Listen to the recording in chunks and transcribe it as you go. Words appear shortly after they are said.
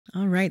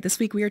All right, this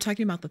week we are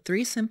talking about the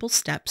three simple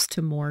steps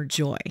to more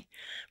joy.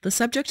 The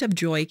subject of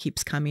joy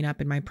keeps coming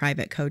up in my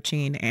private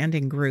coaching and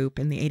in group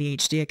in the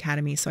ADHD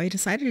Academy, so I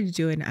decided to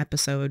do an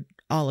episode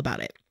all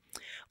about it.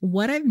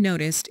 What I've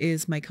noticed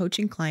is my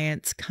coaching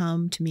clients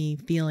come to me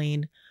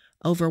feeling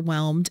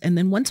overwhelmed, and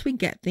then once we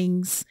get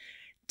things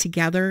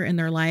together in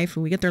their life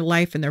and we get their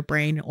life and their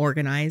brain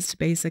organized,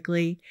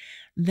 basically,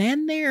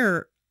 then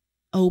they're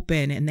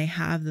open and they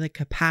have the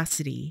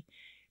capacity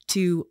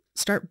to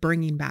start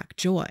bringing back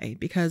joy,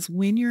 because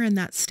when you're in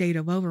that state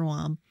of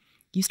overwhelm,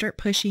 you start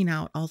pushing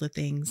out all the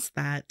things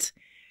that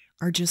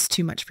are just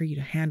too much for you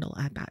to handle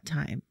at that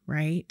time,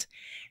 right?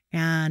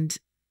 And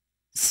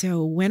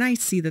so when I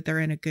see that they're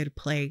in a good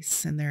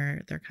place and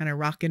they're kind of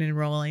rocking and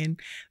rolling,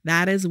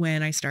 that is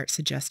when I start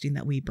suggesting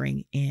that we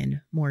bring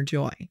in more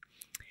joy.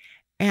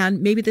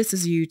 And maybe this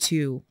is you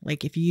too.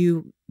 Like if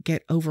you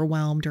get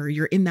overwhelmed or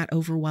you're in that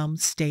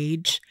overwhelmed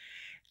stage,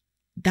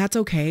 that's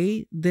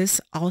okay. This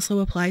also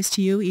applies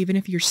to you, even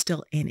if you're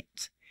still in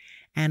it.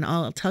 And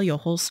I'll tell you a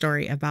whole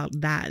story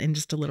about that in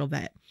just a little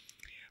bit.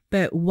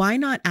 But why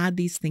not add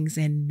these things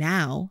in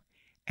now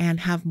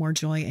and have more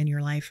joy in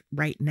your life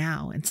right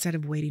now instead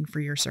of waiting for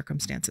your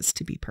circumstances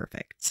to be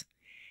perfect?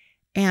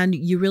 And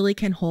you really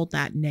can hold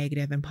that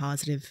negative and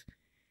positive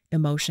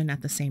emotion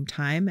at the same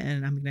time.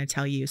 And I'm going to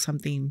tell you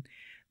something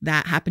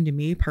that happened to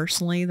me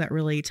personally that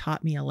really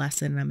taught me a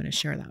lesson. And I'm going to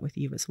share that with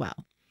you as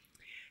well.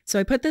 So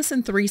I put this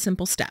in three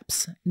simple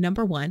steps.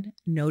 Number one,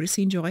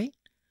 noticing joy.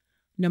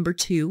 Number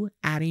two,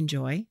 adding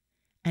joy.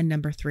 And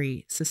number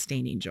three,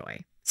 sustaining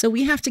joy. So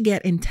we have to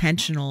get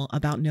intentional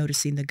about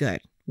noticing the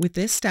good. With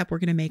this step, we're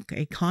going to make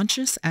a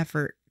conscious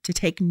effort to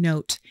take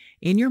note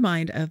in your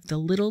mind of the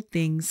little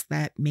things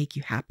that make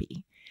you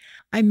happy.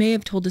 I may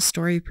have told this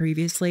story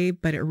previously,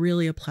 but it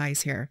really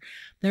applies here.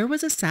 There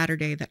was a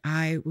Saturday that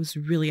I was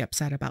really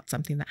upset about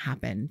something that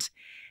happened.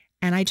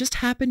 And I just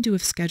happened to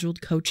have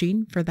scheduled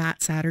coaching for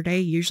that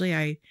Saturday. Usually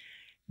I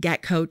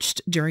get coached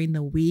during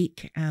the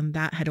week, and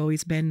that had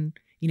always been,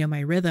 my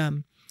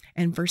rhythm.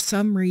 And for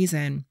some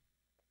reason,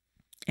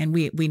 and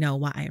we know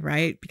why,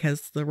 right?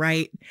 Because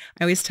I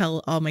always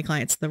tell all my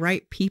clients, the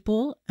right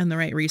people and the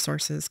right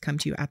resources come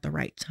to you at the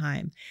right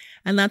time.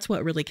 And that's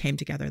what really came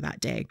together that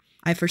day.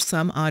 I, for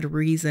some odd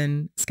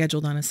reason,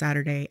 scheduled on a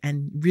Saturday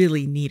and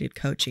really needed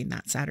coaching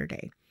that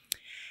Saturday.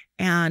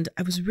 And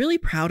I was really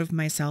proud of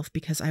myself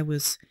because I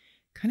was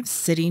kind of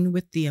sitting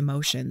with the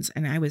emotions,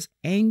 and I was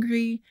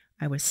angry.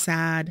 I was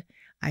sad.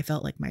 I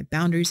felt like my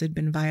boundaries had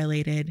been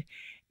violated,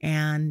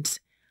 and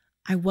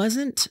I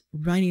wasn't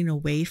running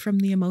away from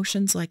the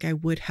emotions like I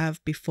would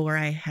have before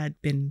I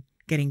had been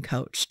getting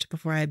coached,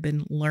 before I had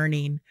been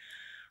learning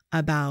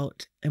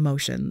about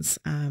emotions.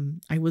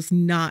 I was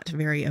not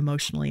very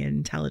emotionally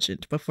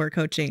intelligent before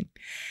coaching,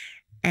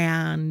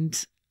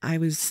 and I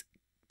was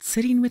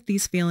sitting with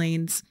these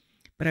feelings,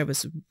 but I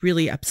was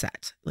really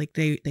upset. Like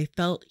they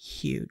felt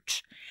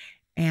huge,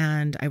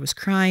 and I was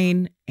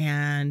crying,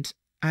 and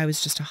I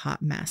was just a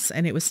hot mess,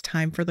 and it was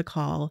time for the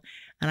call,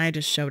 and I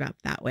just showed up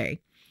that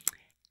way.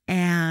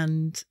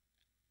 And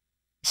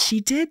she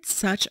did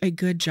such a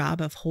good job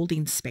of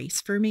holding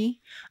space for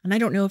me. And I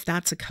don't know if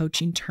that's a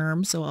coaching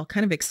term, so I'll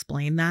kind of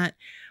explain that.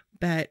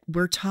 But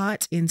we're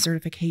taught in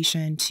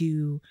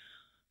coaching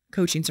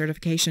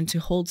certification to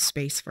hold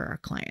space for our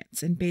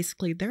clients. And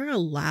basically they're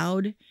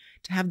allowed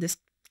to have this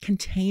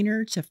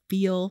container to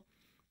feel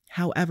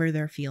however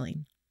they're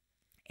feeling.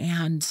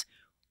 And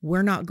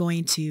we're not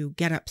going to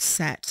get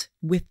upset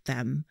with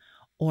them,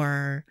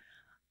 or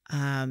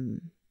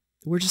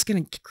we're just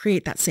going to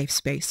create that safe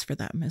space for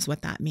them is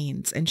what that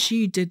means. And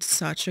she did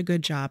such a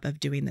good job of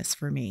doing this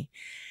for me.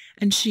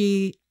 And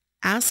she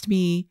asked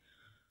me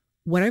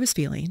what I was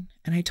feeling.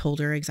 And I told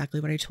her exactly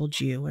what I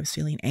told you. I was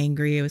feeling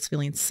angry. I was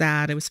feeling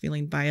sad. I was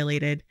feeling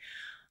violated,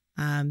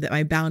 that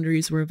my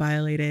boundaries were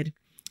violated.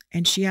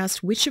 And she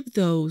asked which of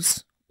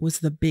those was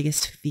the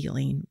biggest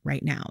feeling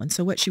right now. And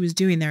so what she was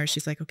doing there,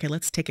 she's like, okay,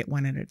 let's take it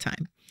one at a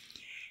time.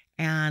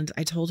 And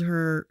I told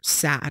her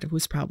sad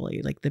was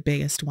probably like the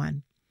biggest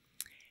one.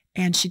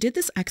 And she did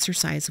this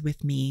exercise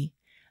with me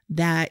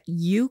that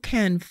you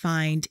can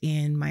find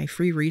in my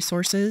free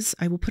resources.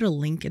 I will put a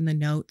link in the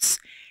notes,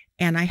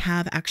 and I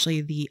have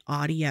actually the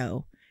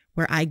audio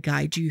where I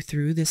guide you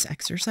through this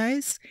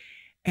exercise.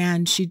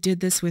 And she did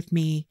this with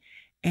me.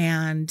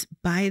 And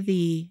by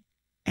the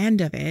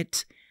end of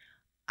it,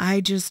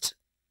 I just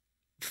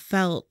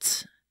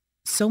felt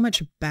so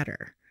much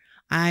better.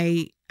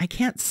 I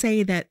can't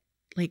say that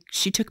like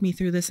she took me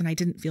through this and I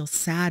didn't feel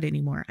sad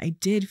anymore. I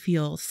did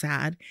feel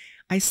sad.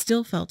 I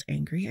still felt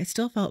angry. I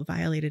still felt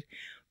violated.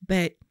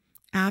 But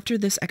after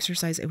this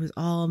exercise, it was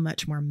all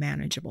much more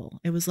manageable.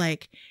 It was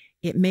like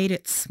it made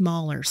it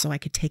smaller so I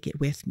could take it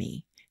with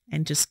me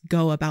and just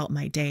go about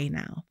my day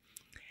now.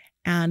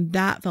 And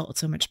that felt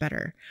so much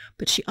better.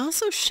 But she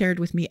also shared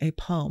with me a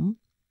poem.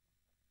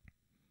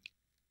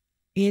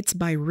 It's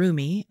by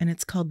Rumi, and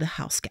it's called The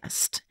House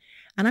Guest.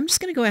 And I'm just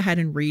going to go ahead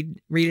and read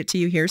it to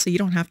you here so you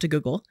don't have to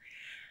Google.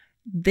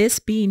 This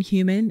being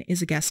human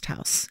is a guest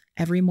house.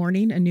 Every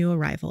morning, a new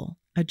arrival,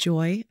 a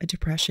joy, a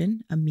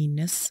depression, a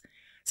meanness,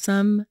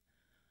 Some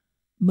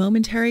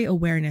momentary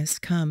awareness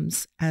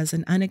comes as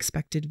an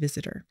unexpected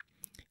visitor.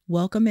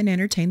 Welcome and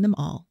entertain them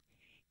all,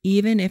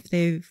 even if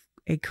they've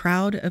a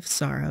crowd of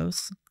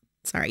sorrows.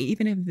 Sorry,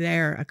 even if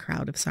they're a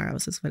crowd of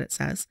sorrows is what it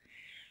says,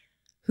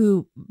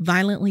 who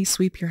violently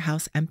sweep your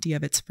house empty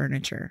of its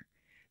furniture.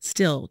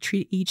 Still,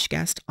 treat each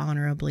guest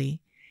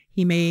honorably.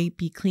 He may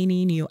be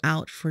cleaning you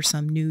out for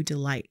some new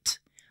delight.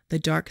 The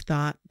dark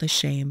thought, the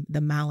shame,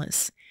 the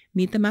malice.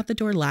 Meet them at the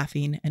door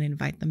laughing and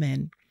invite them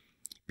in.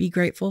 Be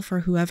grateful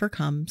for whoever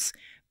comes,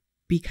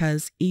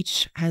 because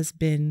each has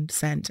been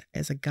sent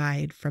as a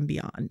guide from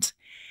beyond.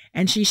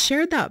 And she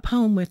shared that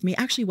poem with me.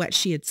 Actually, what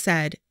she had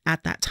said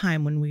at that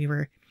time when we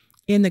were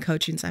in the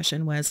coaching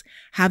session was,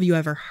 have you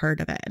ever heard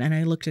of it? And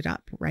I looked it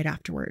up right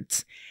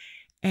afterwards.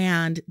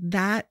 And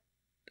that,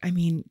 I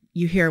mean,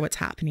 you hear what's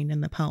happening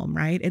in the poem,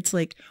 right? It's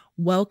like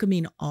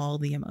welcoming all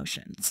the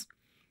emotions.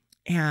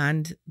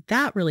 And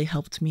that really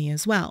helped me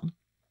as well.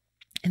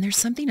 And there's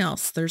something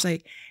else. There's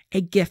a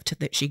gift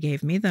that she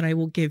gave me that I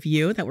will give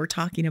you that we're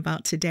talking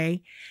about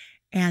today.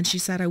 And she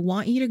said, I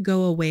want you to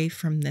go away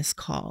from this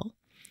call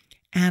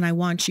and I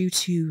want you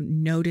to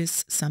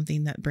notice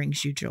something that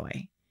brings you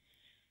joy.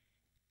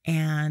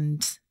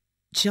 And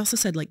she also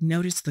said, like,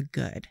 notice the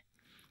good.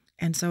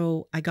 And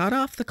so I got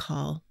off the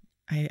call.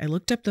 I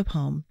looked up the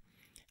poem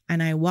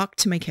and I walked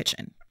to my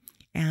kitchen.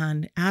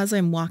 And as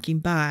I'm walking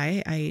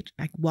by, I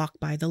walk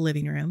by the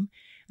living room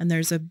and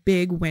there's a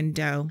big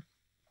window.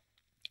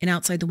 And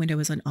outside the window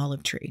is an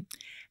olive tree.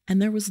 And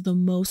there was the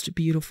most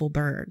beautiful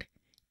bird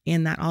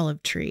in that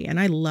olive tree. And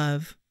I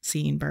love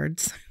seeing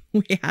birds.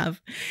 We have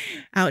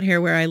out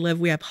here where I live,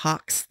 we have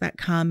hawks that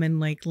come and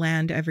like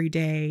land every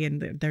day.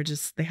 And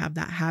they have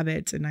that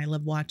habit. And I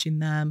love watching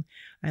them.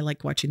 I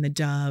like watching the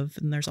dove,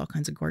 and there's all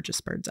kinds of gorgeous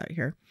birds out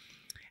here.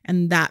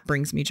 And that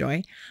brings me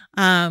joy.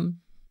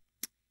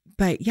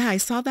 But yeah, I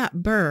saw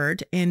that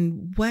bird,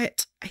 and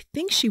what I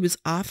think she was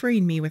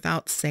offering me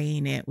without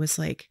saying it was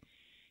like,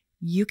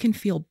 you can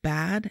feel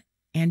bad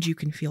and you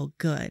can feel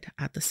good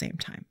at the same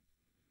time.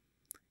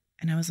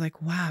 And I was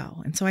like,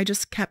 wow. And so I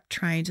just kept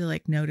trying to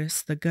like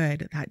notice the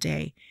good that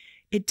day.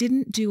 It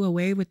didn't do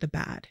away with the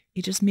bad.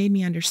 It just made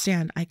me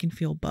understand I can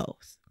feel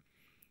both.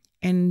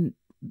 And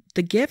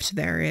the gift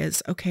there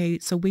is, okay,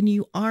 so when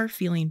you are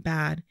feeling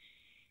bad,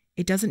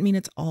 it doesn't mean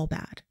it's all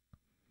bad.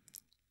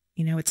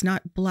 You know, it's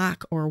not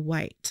black or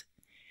white.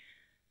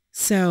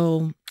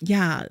 So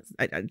yeah,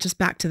 just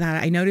back to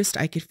that, I noticed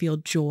I could feel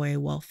joy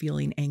while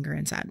feeling anger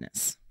and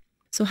sadness.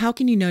 So how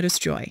can you notice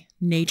joy?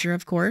 Nature,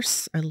 of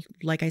course.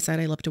 Like I said,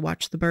 I love to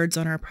watch the birds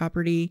on our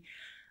property.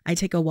 I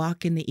take a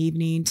walk in the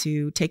evening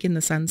to take in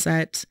the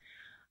sunset.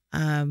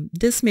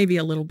 This may be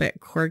a little bit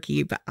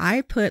quirky, but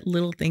I put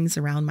little things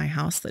around my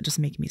house that just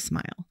make me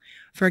smile.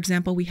 For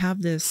example, we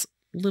have this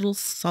little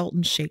salt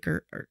and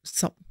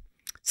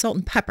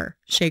pepper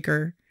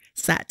shaker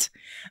set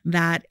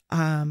that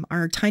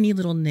are tiny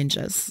little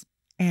ninjas,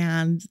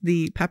 and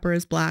the pepper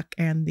is black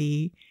and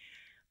the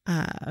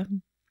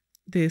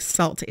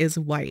salt is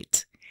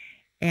white,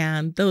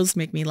 and those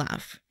make me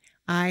laugh.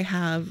 I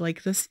have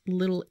like this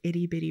little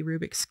itty bitty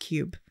Rubik's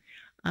cube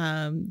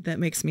that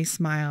makes me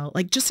smile.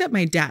 Like just at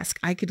my desk,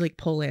 I could like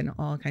pull in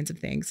all kinds of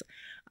things.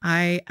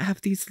 I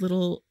have these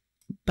little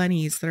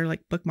bunnies that are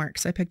like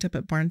bookmarks I picked up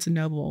at Barnes &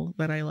 Noble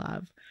that I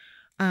love.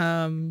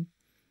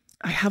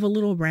 I have a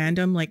little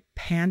random like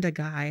panda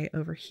guy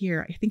over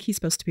here. I think he's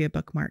supposed to be a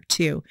bookmark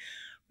too,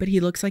 but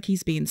he looks like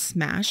he's being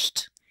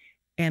smashed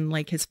and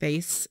like his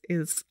face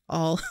is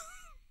all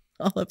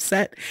all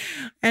upset.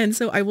 And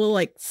so I will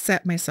like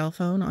set my cell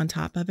phone on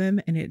top of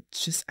him, and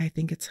it's just, I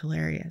think it's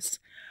hilarious.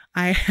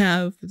 I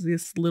have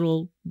this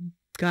little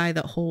guy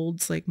that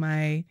holds like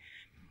my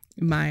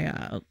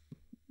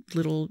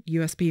little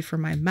USB for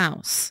my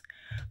mouse.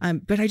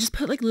 But I just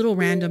put like little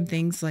random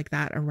things like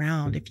that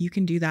around. If you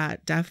can do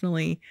that,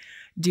 definitely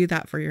do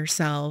that for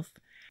yourself.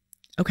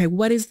 Okay,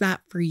 what is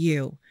that for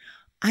you?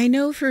 I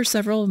know for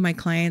several of my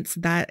clients,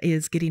 that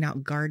is getting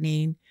out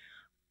gardening,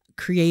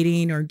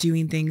 creating or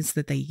doing things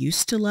that they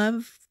used to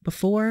love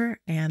before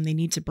and they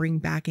need to bring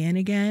back in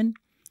again.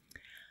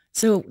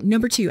 So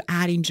number 2,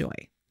 adding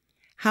joy.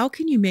 How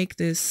can you make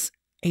this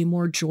a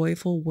more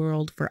joyful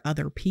world for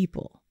other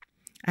people?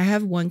 I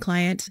have one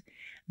client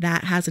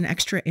that has an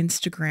extra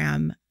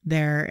Instagram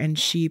there, and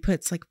she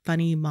puts like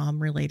funny mom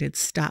related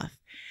stuff.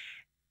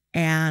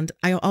 And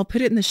I'll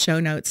put it in the show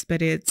notes,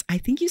 but it's, I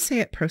think you say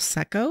it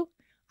Prosecco.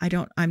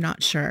 I'm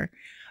not sure,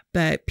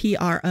 but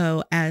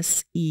PROSECCO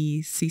 _and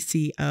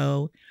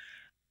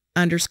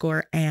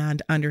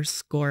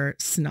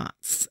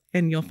 _snots.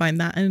 And you'll find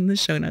that in the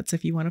show notes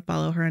if you want to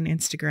follow her on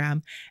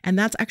Instagram. And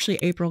that's actually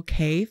April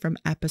K from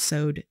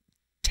episode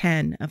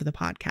 10 of the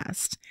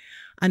podcast.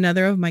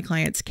 Another of my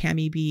clients,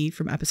 Cami B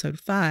from episode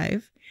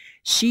 5,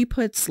 she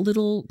puts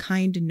little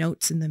kind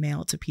notes in the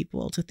mail to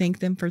people to thank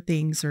them for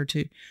things or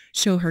to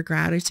show her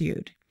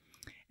gratitude.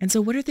 And so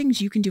what are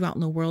things you can do out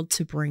in the world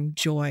to bring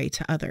joy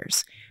to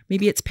others?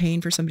 Maybe it's paying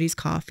for somebody's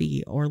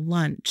coffee or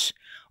lunch,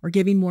 or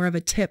giving more of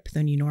a tip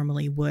than you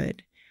normally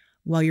would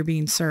while you're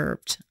being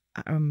served.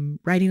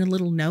 writing a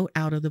little note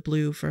out of the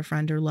blue for a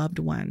friend or loved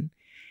one.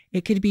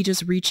 It could be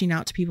just reaching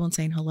out to people and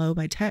saying hello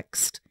by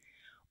text,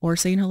 or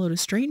saying hello to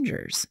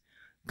strangers,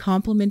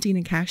 complimenting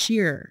a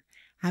cashier,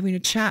 having a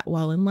chat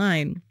while in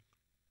line.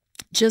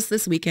 Just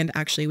this weekend,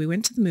 actually, we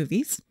went to the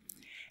movies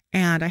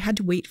and I had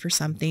to wait for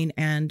something.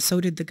 And so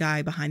did the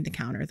guy behind the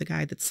counter, the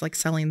guy that's like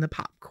selling the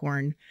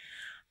popcorn.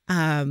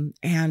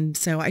 And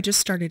so I just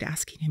started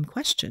asking him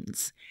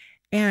questions.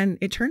 And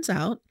it turns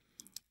out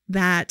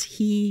that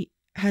he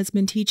has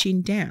been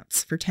teaching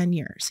dance for 10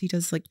 years. He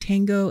does like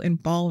tango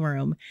and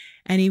ballroom.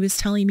 And he was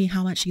telling me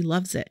how much he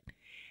loves it.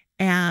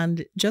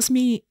 And just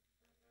me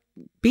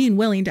being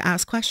willing to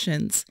ask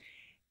questions.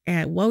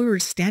 And while we were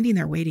standing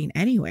there waiting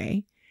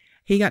anyway,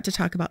 he got to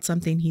talk about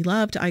something he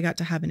loved. I got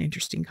to have an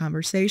interesting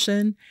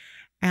conversation.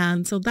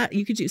 And so that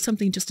you could do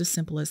something just as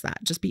simple as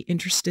that. Just be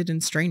interested in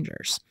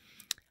strangers.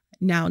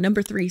 Now,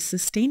 number 3,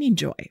 sustaining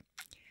joy.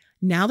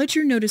 Now that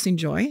you're noticing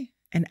joy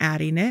and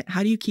adding it,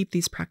 how do you keep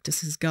these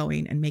practices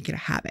going and make it a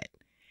habit?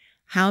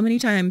 How many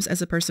times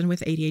as a person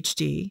with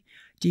ADHD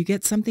do you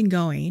get something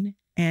going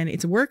and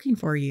it's working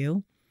for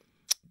you,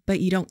 but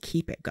you don't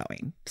keep it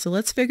going? So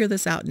let's figure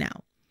this out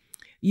now.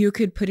 You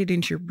could put it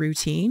into your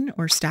routine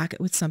or stack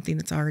it with something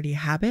that's already a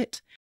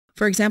habit.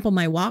 For example,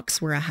 my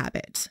walks were a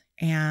habit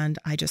and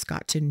I just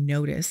got to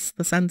notice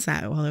the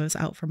sunset while I was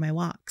out for my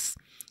walks.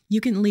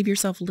 You can leave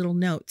yourself little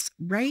notes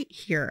right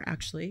here.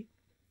 Actually,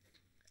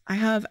 I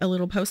have a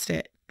little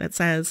post-it that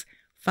says,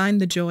 find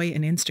the joy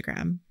in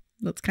Instagram.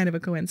 That's kind of a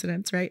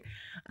coincidence, right?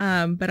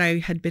 But I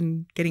had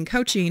been getting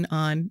coaching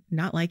on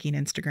not liking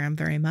Instagram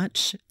very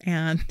much.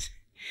 And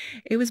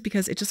it was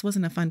because it just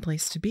wasn't a fun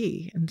place to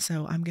be. And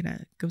so I'm going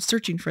to go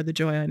searching for the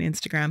joy on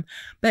Instagram.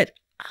 But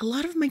a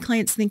lot of my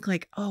clients think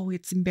like, oh,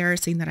 it's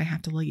embarrassing that I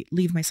have to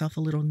leave myself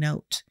a little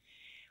note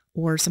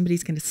or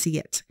somebody's going to see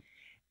it.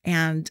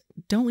 And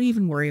don't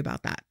even worry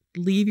about that.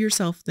 Leave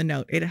yourself the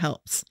note. It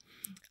helps.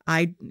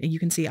 You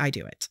can see I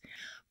do it.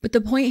 But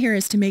the point here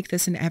is to make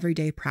this an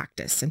everyday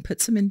practice and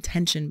put some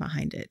intention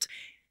behind it.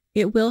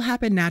 It will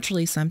happen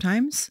naturally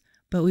sometimes,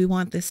 but we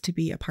want this to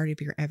be a part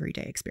of your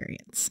everyday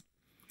experience.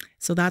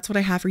 So that's what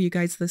I have for you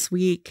guys this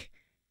week.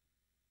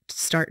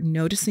 Start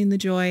noticing the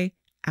joy,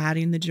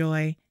 adding the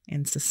joy,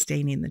 and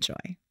sustaining the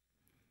joy.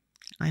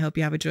 I hope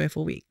you have a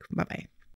joyful week. Bye-bye.